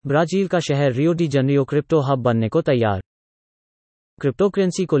Brazil का शहर रियो de Janeiro crypto hub बनने को तैयार।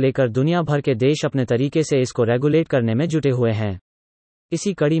 क्रिप्टोकरेंसी को लेकर दुनिया भर के देश अपने तरीके से इसको रेगुलेट करने में जुटे हुए हैं।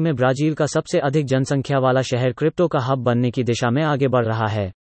 इसी कड़ी में ब्राजील का सबसे अधिक जनसंख्या वाला शहर क्रिप्टो का हब बनने की दिशा में आगे बढ़ रहा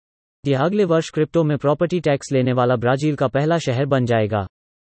है। यह अगले वर्ष क्रिप्टो में प्रॉपर्टी टैक्स लेने वाला ब्राजील का पहला शहर बन जाएगा।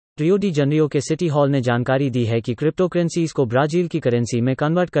 रियो डी जनेरियो के सिटी हॉल ने जानकारी दी है कि क्रिप्टोकरेंसीज को ब्राजील की करेंसी में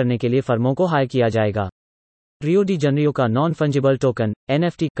कन्वर्ट करने के लिए फर्मों को हायर किया जाएगा। रियो डी जनेरियो का non fungible token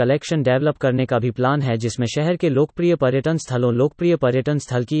 (NFT) collection develop करने का भी प्लान है, जिसमें शहर के लोकप्रिय पर्यटन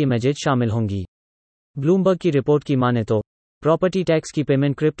स्थल की इमेजेज शामिल होंगी। ब्लूमबर्ग की रिपोर्ट की माने तो प्रॉपर्टी टैक्स की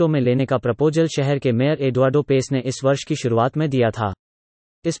पेमेंट क्रिप्टो में लेने का प्रपोजल शहर के मेयर एडुआर्डो पेस ने इस वर्ष की शुरुआत में दिया था।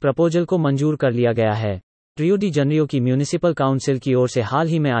 इस प्रपोजल को मंजूर कर लिया गया है। रियो डी जनेरियो की म्यूनिसिपल काउंसिल की ओर से हाल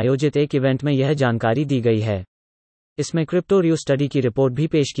ही में आयोजित एक इवेंट में यह जानकारी दी गई है। इसमें क्रिप्टो रियो स्टडी की रिपोर्ट भी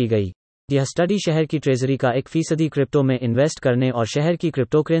पेश की गई। यह स्टडी शहर की ट्रेजरी का 1% क्रिप्टो में इन्वेस्ट करने और शहर की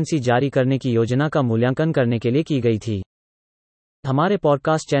क्रिप्टोकरेंसी जारी करने की योजना का मूल्यांकन करने के लिए की गई थी। हमारे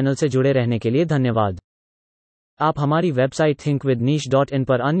पॉडकास्ट चैनल से जुड़े रहने के लिए धन्यवाद। आप हमारी वेबसाइट thinkwithniche.in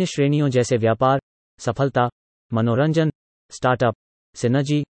पर अन्य श्रेणियों जैसे व्यापार, सफलता, मनोरंजन, स्टार्टअप,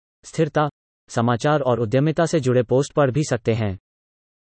 सिनर्जी, स्थिरता, समाचार और उद्यमिता से जुड़े पोस्ट पढ़ भी सकते हैं।